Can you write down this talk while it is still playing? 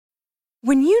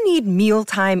When you need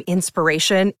mealtime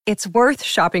inspiration, it's worth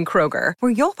shopping Kroger,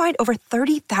 where you'll find over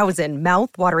 30,000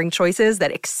 mouth-watering choices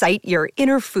that excite your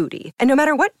inner foodie. And no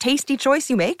matter what tasty choice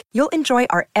you make, you'll enjoy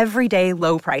our everyday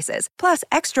low prices, plus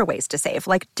extra ways to save,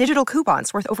 like digital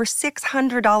coupons worth over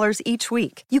 $600 each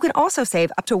week. You can also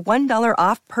save up to $1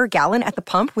 off per gallon at the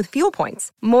pump with fuel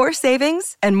points. More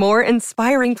savings and more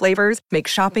inspiring flavors make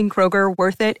shopping Kroger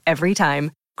worth it every time.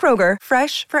 Kroger,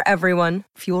 fresh for everyone.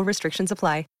 Fuel restrictions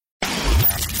apply.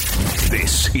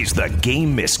 This is the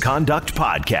Game Misconduct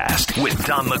Podcast with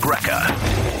Don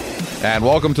LaGreca. And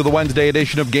welcome to the Wednesday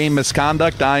edition of Game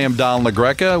Misconduct. I am Don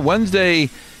LaGreca. Wednesday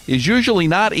is usually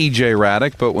not E.J.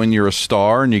 Raddick, but when you're a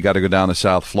star and you got to go down to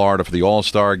South Florida for the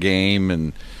All-Star game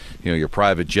and your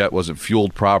private jet wasn't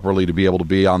fueled properly to be able to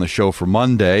be on the show for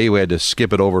Monday, we had to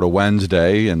skip it over to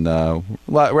Wednesday, and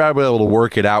we're able to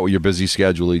work it out with your busy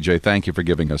schedule, E.J. Thank you for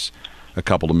giving us a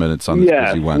couple of minutes on this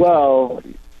busy Wednesday. Well,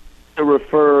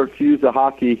 to use a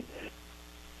hockey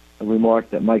remark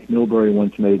that Mike Milbury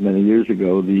once made many years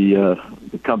ago,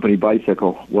 the company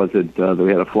bicycle wasn't that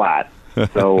we had a flat.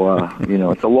 So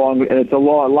it's a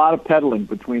lot of pedaling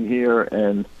between here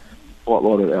and Fort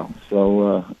Lauderdale.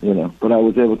 So but I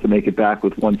was able to make it back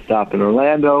with one stop in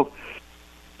Orlando,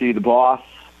 see the boss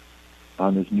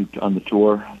on the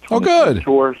tour. Oh, good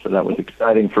tour. So that was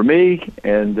exciting for me,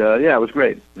 and it was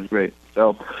great. It was great.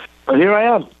 So, but here I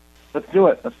am. Let's do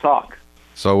it. Let's talk.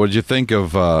 So what did you think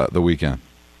of the weekend?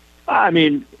 I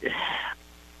mean,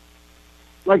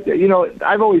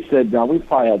 I've always said, we've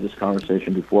probably had this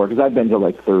conversation before, because I've been to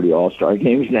like 30 All-Star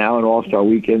games now and All-Star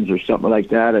weekends or something like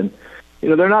that, and,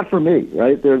 they're not for me,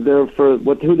 right? They're for,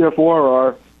 who they're for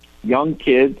are young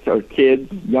kids,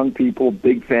 young people,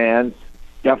 big fans,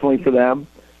 definitely for them,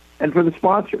 and for the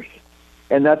sponsors.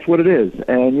 And that's what it is.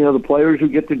 And, the players who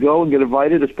get to go and get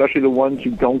invited, especially the ones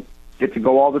who don't get to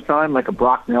go all the time, like a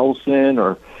Brock Nelson,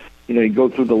 or you go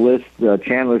through the list,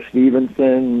 Chandler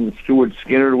Stevenson, Stuart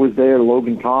Skinner was there,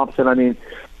 Logan Thompson. I mean,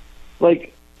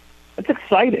 it's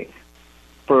exciting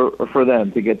for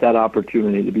them to get that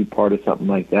opportunity to be part of something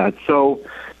like that. So,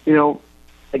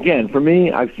 again, for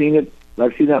me, I've seen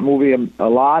that movie a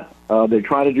lot. They're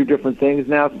trying to do different things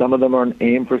now. Some of them aren't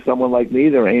aimed for someone like me.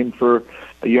 They're aimed for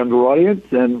a younger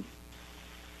audience, and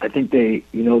I think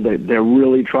they're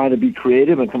really trying to be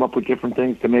creative and come up with different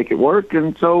things to make it work.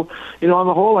 And so, on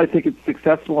the whole, I think it's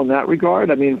successful in that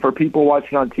regard. I mean, for people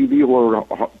watching on TV who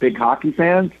are big hockey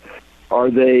fans, are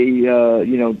they,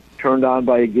 turned on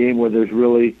by a game where there's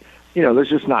really, there's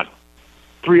just not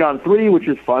 3-on-3, which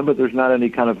is fun, but there's not any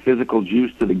kind of physical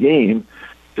juice to the game,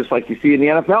 just like you see in the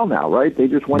NFL now, right? They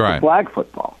just went to flag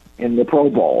football in the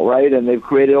Pro Bowl, right? And they've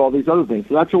created all these other things.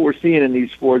 So that's what we're seeing in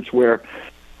these sports where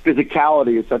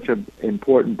physicality is such an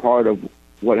important part of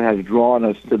what has drawn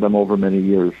us to them over many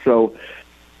years. So,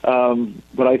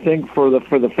 but I think for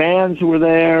the fans who were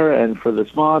there, and for the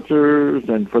sponsors,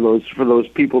 and for those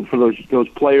people, for those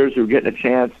players who are getting a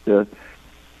chance to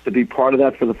be part of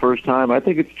that for the first time, I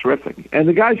think it's terrific. And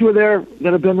the guys who are there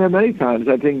that have been there many times,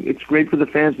 I think it's great for the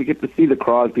fans to get to see the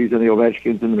Crosbys and the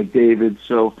Ovechkins and the McDavids.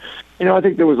 So, I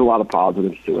think there was a lot of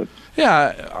positives to it.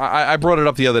 Yeah, I brought it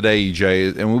up the other day,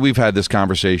 EJ, and we've had this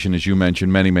conversation, as you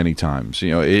mentioned, many, many times.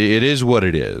 It is what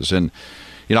it is. And,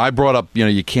 I brought up,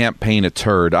 you can't paint a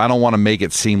turd. I don't want to make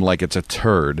it seem like it's a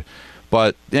turd.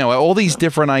 But, all these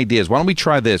different ideas. Why don't we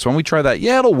try this? Why don't we try that?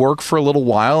 Yeah, it'll work for a little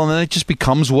while, and then it just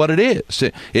becomes what it is.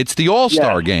 It's the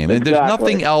All-Star game. And there's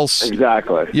nothing else.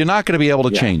 Exactly. You're not going to be able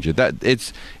to change it.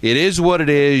 It is what it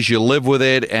is. You live with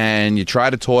it, and you try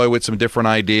to toy with some different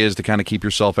ideas to kind of keep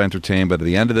yourself entertained. But at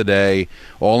the end of the day,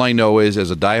 all I know is,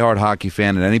 as a diehard hockey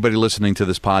fan, and anybody listening to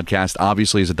this podcast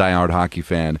obviously is a diehard hockey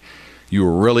fan, you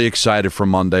were really excited for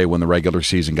Monday when the regular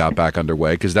season got back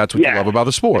underway, because that's what you love about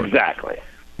the sport.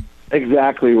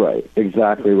 Exactly right.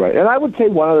 And I would say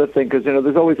one other thing, because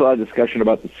there's always a lot of discussion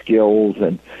about the skills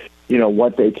and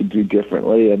what they could do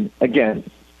differently. And again,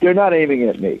 they're not aiming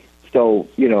at me, so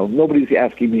nobody's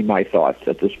asking me my thoughts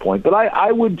at this point. But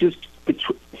I would just,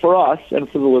 for us and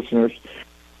for the listeners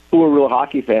who are real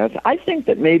hockey fans, I think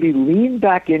that maybe lean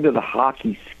back into the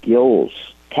hockey skills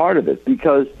part of it,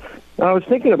 because when I was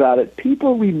thinking about it,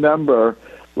 people remember.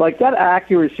 Like that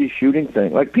accuracy shooting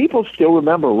thing, people still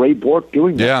remember Ray Bourque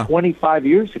doing that 25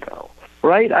 years ago,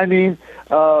 right? I mean,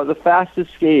 the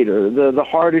fastest skater, the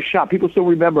hardest shot. People still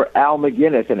remember Al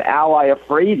McGinnis and Al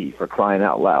Iafrate, for crying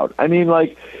out loud. I mean,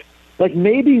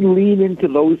 maybe lean into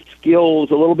those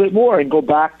skills a little bit more and go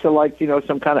back to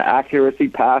some kind of accuracy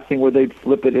passing where they'd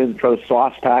flip it in, try to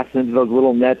sauce pass into those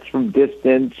little nets from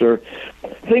distance or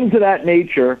things of that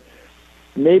nature.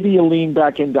 Maybe you lean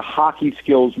back into hockey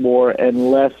skills more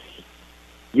and less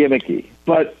gimmicky.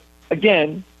 But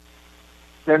again,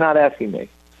 they're not asking me.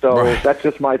 So Right. that's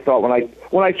just my thought.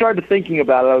 When I started thinking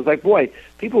about it, I was like, boy,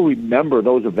 people remember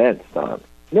those events, Don.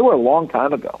 They were a long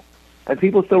time ago, and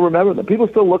people still remember them. People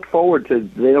still look forward to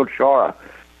Zdeno Chara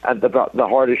at the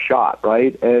hardest shot,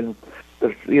 right? And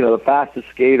the fastest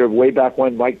skater way back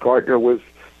when Mike Gartner was.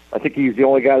 I think he's the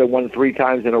only guy that won 3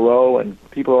 times in a row, and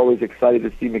people are always excited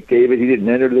to see McDavid. He didn't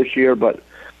enter this year, but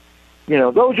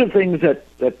those are things that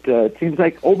it seems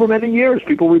like over many years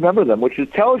people remember them, which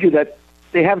tells you that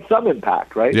they have some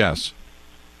impact, right? Yes.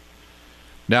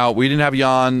 Now, we didn't have you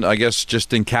on, I guess,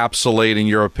 just encapsulating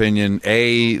your opinion,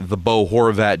 the Bo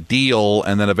Horvat deal,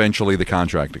 and then eventually the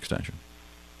contract extension.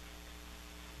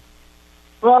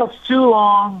 Well, it's too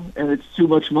long, and it's too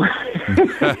much money.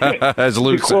 As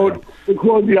Lou said. To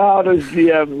quote the Islanders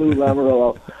GM, Lou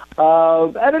Lamoriello.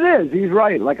 And it is. He's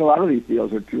right. Like a lot of these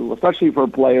deals are too, especially for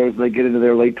players they get into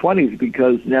their late 20s,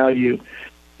 because now you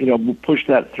push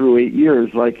that through 8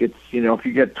 years. Like it's, if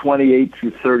you get 28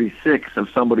 to 36 of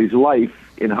somebody's life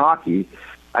in hockey,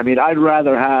 I mean, I'd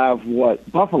rather have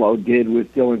what Buffalo did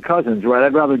with Dylan Cousins, right?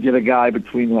 I'd rather get a guy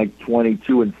between like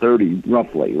 22 and 30,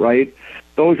 roughly, right?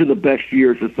 Those are the best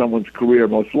years of someone's career,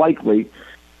 most likely.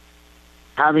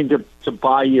 Having to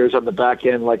buy years on the back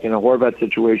end, like in a Horvat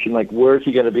situation, like where's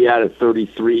he going to be at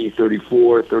 33,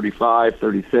 34, 35,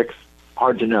 36?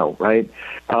 Hard to know, right?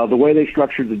 The way they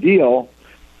structured the deal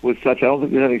was such, I don't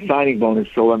think there's any signing bonus,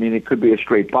 so, I mean, it could be a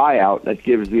straight buyout. That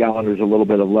gives the Islanders a little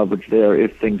bit of leverage there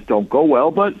if things don't go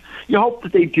well, but you hope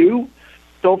that they do.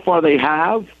 So far they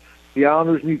have. The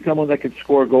Islanders need someone that can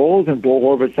score goals, and Bo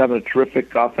Horvat's having a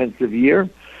terrific offensive year.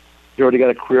 He's already got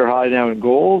a career high now in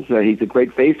goals. He's a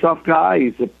great face-off guy.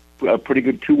 He's a pretty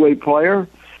good two-way player.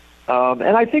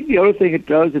 And I think the other thing it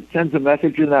does, it sends a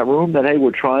message in that room that, hey,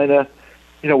 we're trying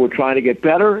to get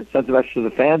better. It sends a message to the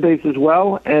fan base as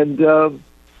well, and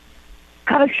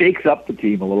kind of shakes up the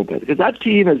team a little bit, because that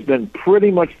team has been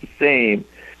pretty much the same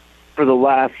for the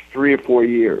last 3 or 4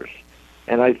 years.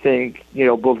 And I think,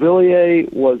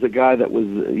 Beauvillier was a guy that was,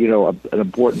 an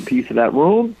important piece of that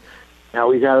room.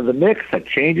 Now he's out of the mix. That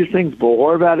changes things. Bo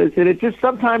Horvat is in it. Just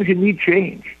sometimes you need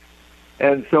change.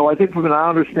 And so I think from an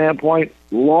Islander standpoint,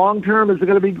 long-term, is it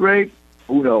going to be great?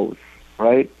 Who knows,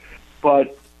 right?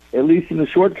 But at least in the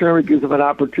short term, it gives them an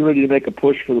opportunity to make a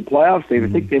push for the playoffs. I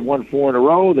think they've won 4 in a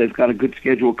row. They've got a good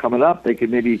schedule coming up. They can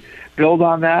maybe build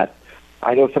on that.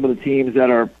 I know some of the teams that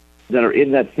are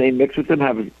in that same mix with them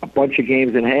have a bunch of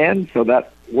games in hand, so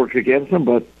that works against them.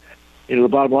 But the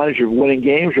bottom line is you're winning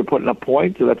games, you're putting up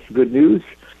points, so that's good news.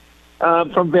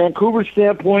 From Vancouver's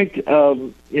standpoint,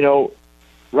 Ratu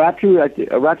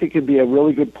can be a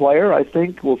really good player. I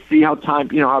think we'll see how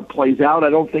how it plays out. I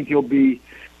don't think he'll be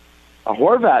a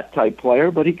Horvat type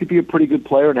player, but he could be a pretty good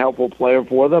player and helpful player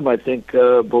for them. I think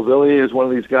Beauvillier is one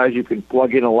of these guys you can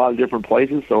plug in a lot of different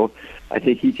places, so I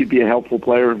think he could be a helpful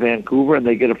player in Vancouver, and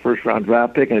they get a first-round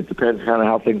draft pick, and it depends kind of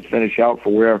how things finish out for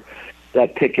where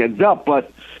that pick ends up.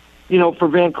 But for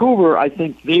Vancouver, I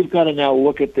think they've got to now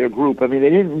look at their group. I mean,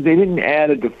 they didn't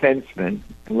add a defenseman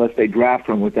unless they draft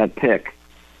one with that pick,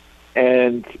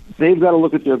 and they've got to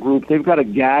look at their group. They've got a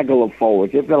gaggle of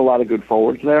forwards. They've got a lot of good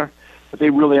forwards there, but they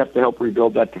really have to help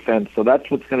rebuild that defense. So that's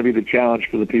what's going to be the challenge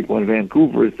for the people in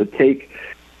Vancouver, is to take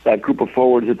that group of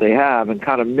forwards that they have and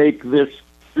kind of make this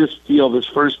first deal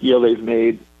they've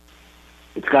made,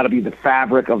 it's got to be the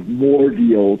fabric of more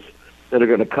deals that are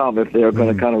going to come if they're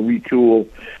going to kind of retool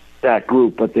that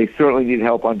group. But they certainly need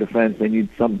help on defense. They need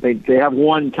they have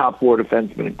one top 4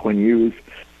 defenseman in Quinn Hughes.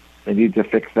 They need to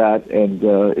fix that, and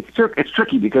it's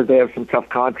tricky because they have some tough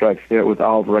contracts there with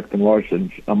Oliver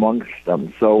Ekman-Larsson amongst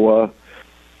them. So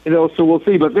so we'll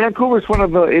see. But Vancouver's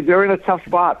they're in a tough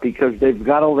spot because they've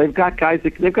got guys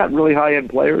they've got really high end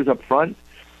players up front,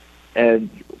 and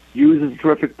Hughes is a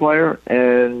terrific player.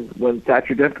 And when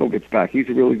Thatcher Demko gets back, he's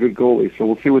a really good goalie. So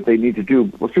we'll see what they need to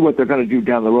do. We'll see what they're going to do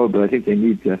down the road. But I think they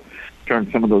need to turn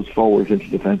some of those forwards into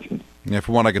defensemen. Yeah,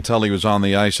 from what I could tell, he was on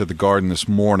the ice at the Garden this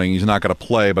morning. He's not going to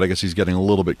play, but I guess he's getting a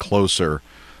little bit closer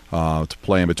to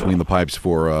playing between the pipes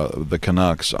for the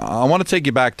Canucks. I want to take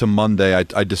you back to Monday.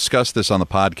 I discussed this on the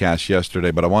podcast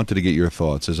yesterday, but I wanted to get your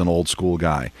thoughts as an old school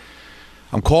guy.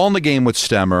 I'm calling the game with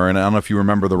Stemmer, and I don't know if you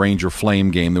remember the Ranger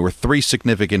Flame game. There were 3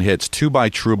 significant hits, 2 by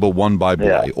Trouba, 1 by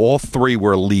Blais. Yeah. All 3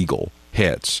 were legal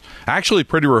hits. Actually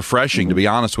pretty refreshing, to be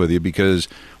honest with you, because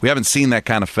we haven't seen that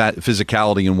kind of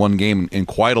physicality in one game in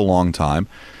quite a long time.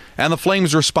 And the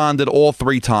Flames responded all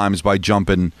 3 times by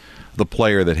jumping the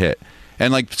player that hit.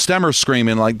 And like Stemmer's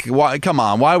screaming, like, "Why? Come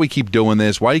on! Why do we keep doing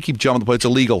this? Why do you keep jumping the play? It's a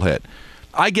legal hit."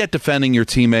 I get defending your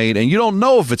teammate, and you don't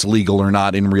know if it's legal or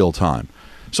not in real time.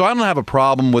 So I don't have a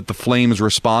problem with the Flames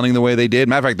responding the way they did.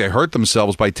 Matter of fact, they hurt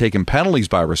themselves by taking penalties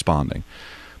by responding.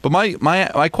 But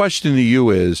my question to you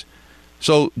is,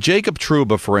 so Jacob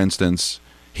Trouba, for instance,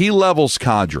 he levels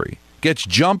Kadri, gets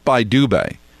jumped by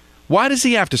Dubé. Why does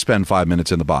he have to spend 5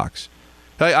 minutes in the box?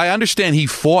 I understand he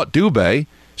fought Dubé,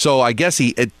 so I guess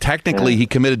technically he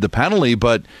committed the penalty,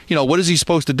 but what is he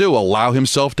supposed to do? Allow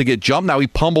himself to get jumped? Now he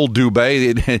pummeled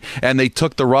Dubé, and they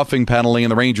took the roughing penalty,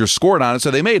 and the Rangers scored on it, so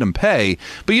they made him pay.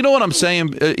 But you know what I'm saying,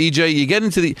 EJ? You get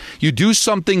into you do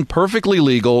something perfectly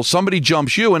legal, somebody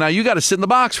jumps you, and now you got to sit in the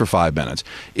box for 5 minutes.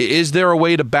 Is there a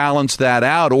way to balance that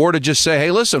out, or to just say,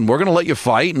 hey, listen, we're going to let you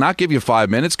fight and not give you 5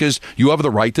 minutes because you have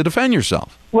the right to defend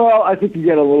yourself? Well, I think you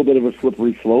get a little bit of a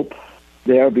slippery slope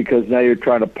there, because now you're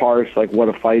trying to parse like what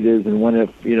a fight is and when,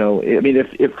 if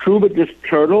Trouba just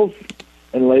turtles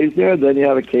and lays there, then you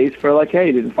have a case for like, hey,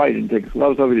 he didn't fight, he didn't take his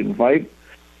gloves off, he didn't fight.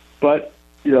 But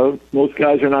most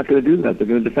guys are not going to do that. They're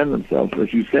going to defend themselves,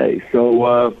 as you say.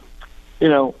 So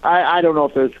I don't know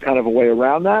if there's kind of a way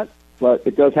around that, but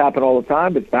it does happen all the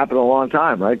time. It's happened a long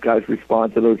time, right? Guys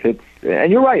respond to those hits,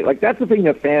 and you're right. Like, that's the thing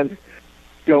that fans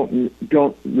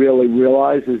don't really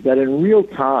realize, is that in real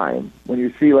time, when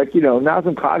you see, like,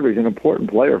 Nazem Kadri is an important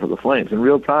player for the Flames. In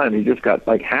real time, he just got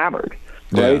like hammered,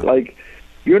 right? Yeah. Like,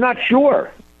 you're not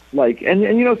sure, like,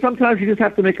 and sometimes you just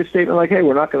have to make a statement like, hey,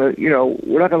 we're not going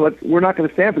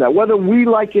to stand for that, whether we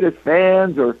like it as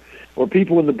fans or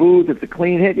people in the booth. It's a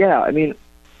clean hit, yeah. I mean,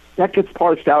 that gets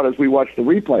parsed out as we watch the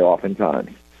replay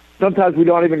oftentimes. Sometimes we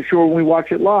don't even sure when we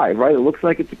watch it live, right? It looks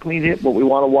like it's a clean hit, but we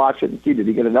want to watch it and see, did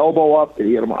he get an elbow up? Did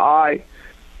he hit him eye?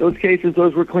 Those cases,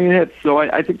 those were clean hits. So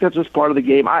I think that's just part of the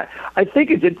game. I think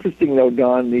it's interesting, though,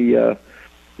 Don,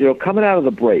 coming out of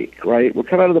the break, right? We're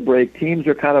coming out of the break. Teams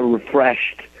are kind of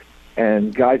refreshed,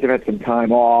 and guys have had some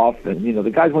time off. And,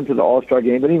 the guys went to the All-Star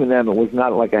game, but even then it was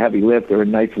not like a heavy lift. They're in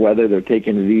nice weather. They're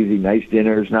taking it easy, nice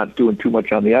dinners, not doing too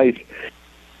much on the ice.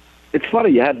 It's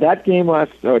funny, you had that game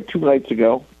 2 nights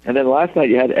ago, and then last night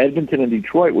you had Edmonton and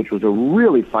Detroit, which was a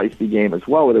really feisty game as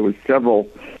well, where there was several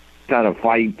kind of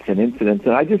fights and incidents.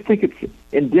 And I just think it's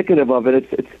indicative of it.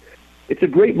 It's a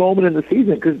great moment in the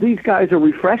season because these guys are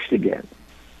refreshed again.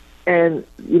 And,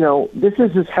 this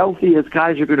is as healthy as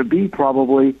guys are going to be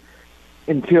probably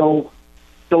until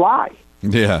July.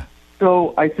 Yeah.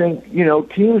 So I think,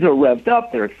 teams are revved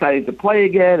up. They're excited to play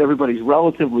again. Everybody's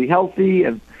relatively healthy.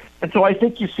 And so I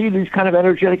think you see these kind of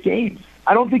energetic games.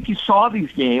 I don't think you saw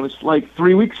these games like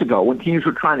 3 weeks ago when teams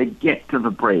were trying to get to the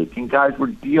break and guys were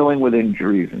dealing with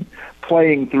injuries and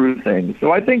playing through things.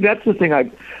 So I think that's the thing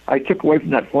I took away from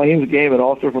that Flames game and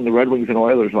also from the Red Wings and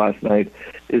Oilers last night,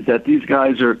 is that these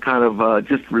guys are kind of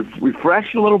just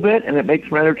refreshed a little bit, and it makes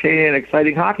for entertaining and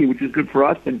exciting hockey, which is good for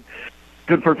us and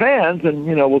good for fans. And,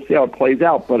 we'll see how it plays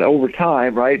out. But over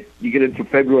time, right, you get into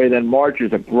February, then March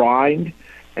is a grind,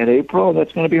 and April,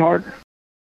 that's going to be harder.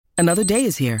 Another day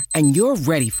is here, and you're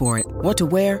ready for it. What to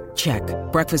wear? Check.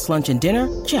 Breakfast, lunch, and dinner?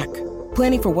 Check.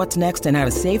 Planning for what's next and how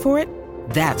to save for it?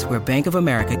 That's where Bank of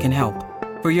America can help.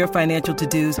 For your financial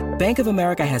to-dos, Bank of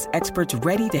America has experts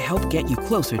ready to help get you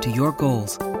closer to your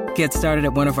goals. Get started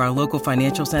at one of our local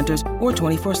financial centers or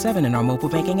 24/7 in our mobile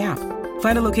banking app.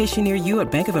 Find a location near you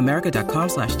at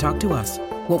bankofamerica.com/talktous.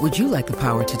 What would you like the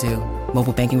power to do?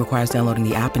 Mobile banking requires downloading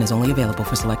the app and is only available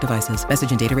for select devices.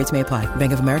 Message and data rates may apply.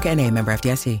 Bank of America NA, member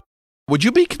FDIC. Would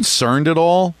you be concerned at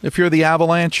all if you're the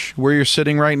Avalanche, where you're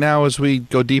sitting right now as we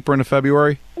go deeper into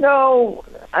February? No.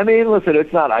 I mean, listen,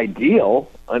 it's not ideal.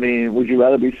 I mean, would you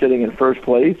rather be sitting in first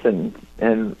place and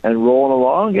rolling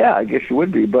along? Yeah, I guess you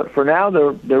would be. But for now,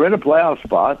 they're in a playoff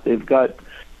spot. They've got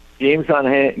games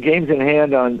in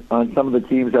hand on some of the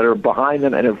teams that are behind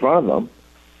them and in front of them.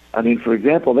 I mean, for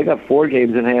example, they got 4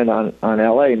 games in hand on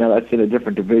L.A. Now, that's in a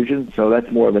different division, so that's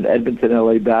more of an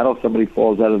Edmonton-L.A. battle. Somebody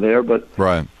falls out of there. But,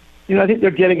 right. I think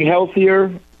they're getting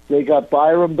healthier. They got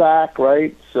Byram back,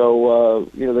 right? So,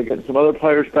 they're getting some other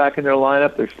players back in their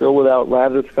lineup. They're still without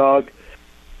Landeskog.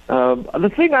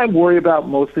 The thing I worry about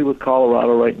mostly with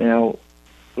Colorado right now,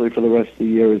 really for the rest of the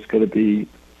year, is going to be,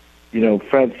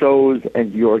 Francouz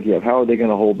and Georgiev. How are they going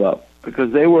to hold up?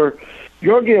 Because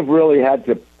Georgiev really had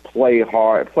to play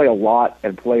a lot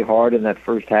and play hard in that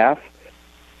first half.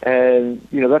 And,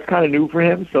 that's kind of new for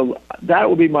him. So that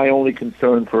would be my only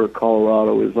concern for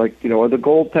Colorado is, like, are the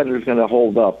goaltenders going to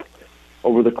hold up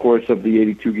over the course of the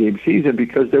 82-game season?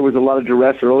 Because there was a lot of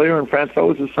duress earlier, and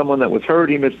Francouz is someone that was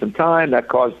hurt. He missed some time. That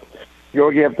caused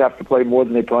Georgiev to have to play more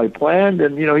than they probably planned.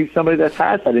 And, he's somebody that's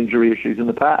had injury issues in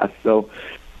the past. So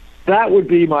that would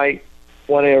be my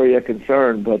one area of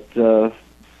concern. But,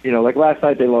 like last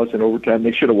night they lost in overtime.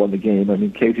 They should have won the game. I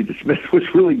mean, Casey DeSmith was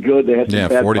really good. They had some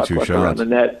bad 42 shots around the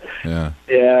net. Yeah,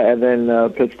 and then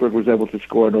Pittsburgh was able to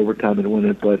score in overtime and win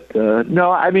it. But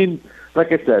no, I mean,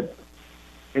 like I said,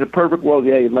 in a perfect world,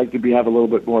 you'd like to have a little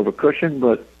bit more of a cushion.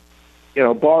 But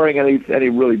barring any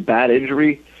really bad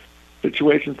injury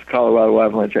situations, the Colorado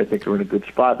Avalanche, I think, are in a good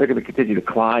spot. They're going to continue to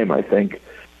climb, I think,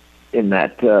 in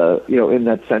that in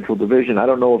that Central Division. I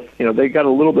don't know if they got a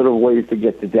little bit of ways to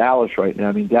get to Dallas right now.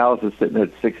 I mean, Dallas is sitting at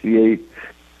 68,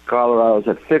 Colorado's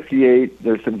at 58.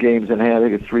 There's some games in hand. I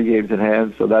think it's 3 games in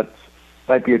hand, so that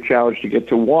might be a challenge to get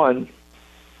to 1.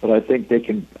 But I think they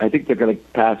can. I think they're going to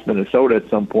pass Minnesota at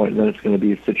some point, and then it's going to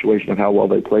be a situation of how well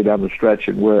they play down the stretch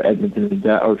and where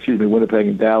Winnipeg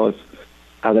and Dallas,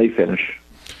 how they finish.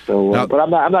 So, but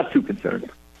I'm not too concerned.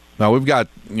 Now, we've got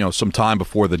some time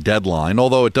before the deadline,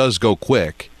 although it does go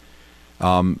quick.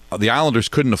 The Islanders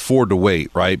couldn't afford to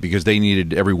wait, right, because they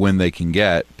needed every win they can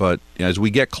get. But as we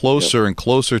get closer and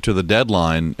closer to the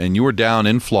deadline, and you were down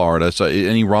in Florida, so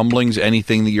any rumblings,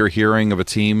 anything that you're hearing of a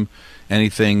team,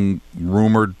 anything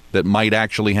rumored that might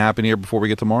actually happen here before we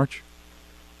get to March?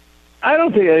 I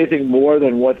don't think anything more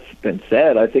than what's been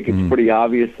said. I think it's pretty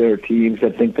obvious there are teams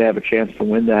that think they have a chance to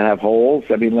win that have holes.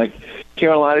 I mean, like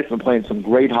Carolina's been playing some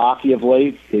great hockey of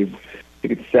late. I think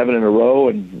it's 7 in a row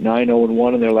and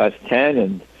 9-0-1 in their last 10,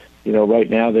 and right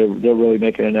now they're really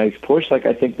making a nice push. Like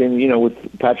I think then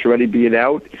with Pacioretty being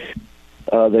out,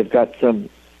 they've got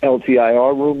some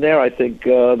LTIR room there. I think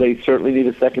they certainly need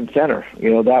a second center.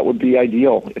 That would be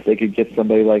ideal if they could get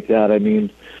somebody like that. I mean.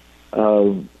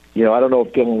 I don't know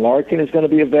if Dylan Larkin is going to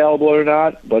be available or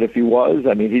not, but if he was,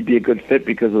 I mean, he'd be a good fit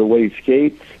because of the way he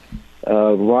skates.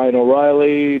 Ryan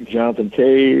O'Reilly, Jonathan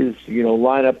Toews,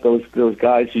 line up those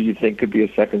guys who you think could be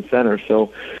a second center.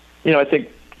 So, I think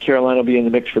Carolina will be in the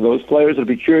mix for those players. I'll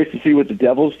be curious to see what the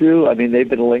Devils do. I mean, they've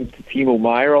been linked to Timo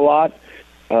Meier a lot.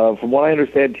 From what I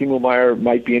understand, Timo Meier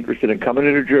might be interested in coming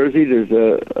to New Jersey. There's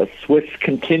a Swiss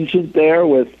contingent there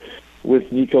with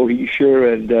Nico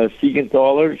Hischier and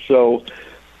Siegenthaler. So,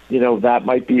 that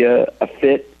might be a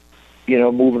fit,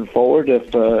 moving forward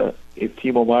if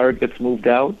Timo Meier gets moved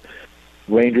out.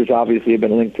 Rangers obviously have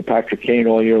been linked to Patrick Kane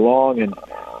all year long, and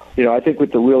I think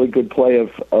with the really good play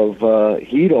of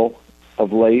Hedl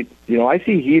of late, I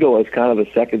see Hedl as kind of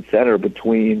a second center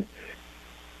between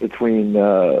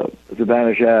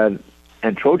Zibanejad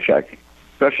and Trocheck,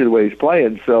 especially the way he's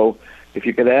playing. So if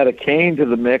you could add a Kane to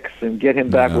the mix and get him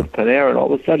back with Panarin,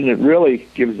 all of a sudden it really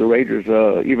gives the Rangers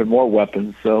even more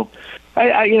weapons. So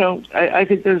I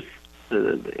think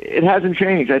it hasn't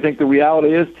changed. I think the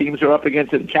reality is teams are up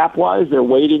against it cap-wise. They're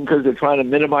waiting because they're trying to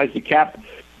minimize the cap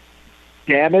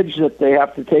damage that they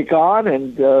have to take on,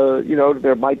 and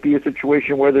there might be a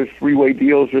situation where there's 3-way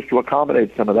deals just to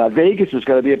accommodate some of that. Vegas is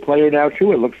going to be a player now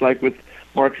too, it looks like, with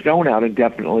Mark Stone out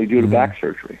indefinitely due to back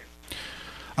surgery.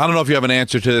 I don't know if you have an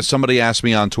answer to this. Somebody asked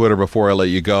me on Twitter before I let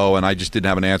you go, and I just didn't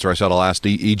have an answer. I said I'll ask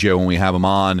EJ when we have him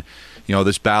on.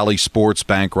 This Bally Sports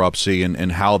bankruptcy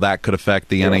and how that could affect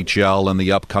the NHL and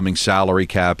the upcoming salary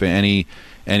cap. Any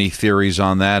theories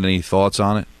on that? Any thoughts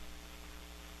on it?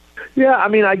 Yeah, I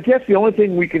mean, I guess the only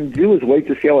thing we can do is wait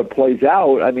to see how it plays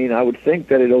out. I mean, I would think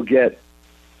that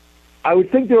I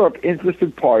would think there are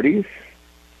interested parties.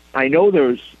 I know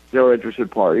there are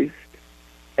interested parties,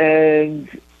 and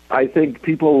I think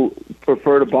people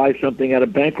prefer to buy something out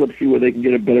of bankruptcy where they can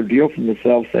get a better deal for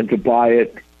themselves than to buy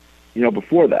it,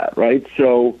 before that, right?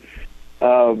 So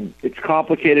it's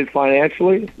complicated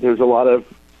financially. There's a lot of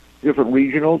different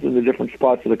regionals in the different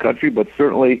spots of the country, but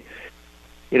certainly,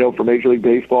 for Major League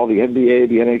Baseball, the NBA,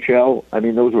 the NHL, I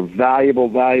mean, those are valuable,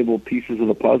 valuable pieces of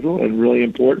the puzzle and really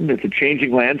important. It's a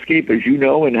changing landscape, as you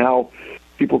know, and how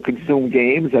people consume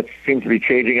games. That seems to be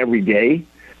changing every day.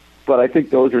 But I think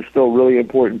those are still really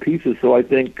important pieces. So I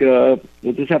think we'll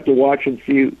just have to watch and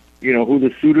see, who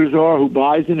the suitors are, who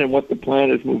buys in, and what the plan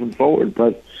is moving forward.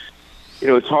 But,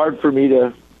 it's hard for me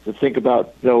to think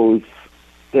about those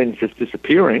things just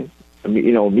disappearing. I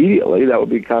mean, immediately. That would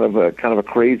be kind of a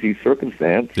crazy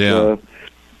circumstance. Yeah.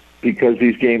 Because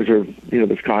these games are,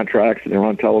 there's contracts and they're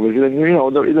on television,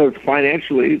 and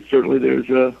financially, certainly there's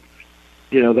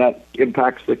that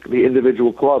impacts the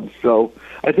individual clubs. So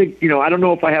I think, I don't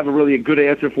know if I have a good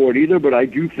answer for it either, but I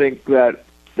do think that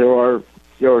there are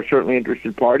certainly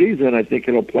interested parties, and I think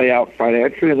it'll play out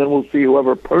financially, and then we'll see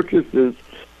whoever purchases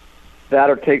that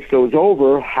or takes those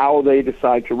over, how they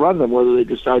decide to run them, whether they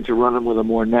decide to run them with a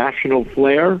more national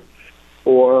flair,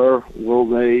 or will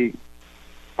they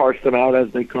parse them out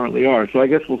as they currently are. So I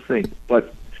guess we'll see.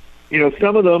 But,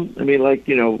 some of them, I mean,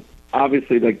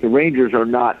 obviously, like the Rangers are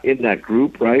not in that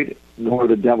group, right? Nor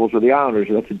the Devils or the Islanders.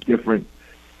 That's a different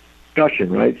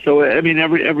discussion, right? So, I mean,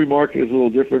 every market is a little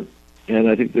different, and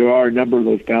I think there are a number of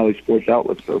those Bally Sports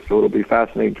outlets, though, so it'll be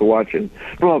fascinating to watch. And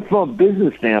from a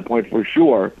business standpoint, for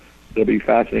sure, it'll be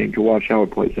fascinating to watch how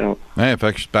it plays out. Hey, it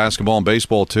affects basketball and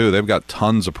baseball, too. They've got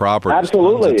tons of properties.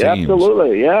 Absolutely, tons of teams.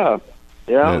 absolutely, yeah.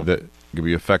 That could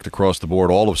be effect across the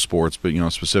board, all of sports, but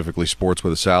specifically sports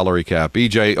with a salary cap.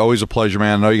 EJ, always a pleasure,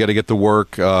 man. I know you got to get to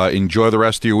work. Enjoy the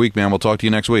rest of your week, man. We'll talk to you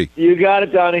next week. You got it,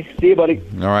 Donnie. See you, buddy.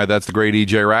 All right, that's the great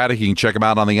EJ Radick. You can check him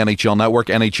out on the NHL Network.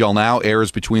 NHL Now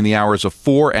airs between the hours of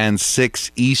 4 and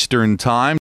 6 Eastern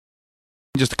Time.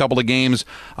 Just a couple of games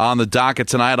on the docket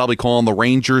tonight. I'll be calling the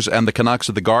Rangers and the Canucks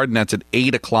at the Garden. That's at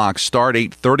 8 o'clock start,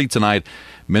 8:30 tonight.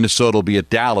 Minnesota will be at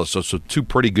Dallas. So two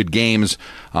pretty good games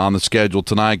on the schedule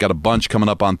tonight. Got a bunch coming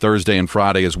up on Thursday and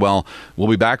Friday as well. We'll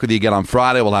be back with you again on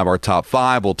Friday. We'll have our top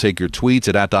 5. We'll take your tweets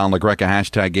at Don LaGreca,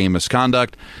 hashtag Game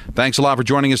Misconduct. Thanks a lot for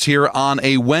joining us here on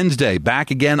a Wednesday.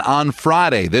 Back again on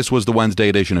Friday. This was the Wednesday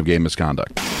edition of Game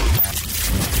Misconduct.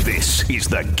 This is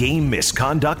the Game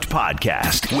Misconduct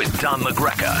Podcast with Don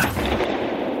LaGreca.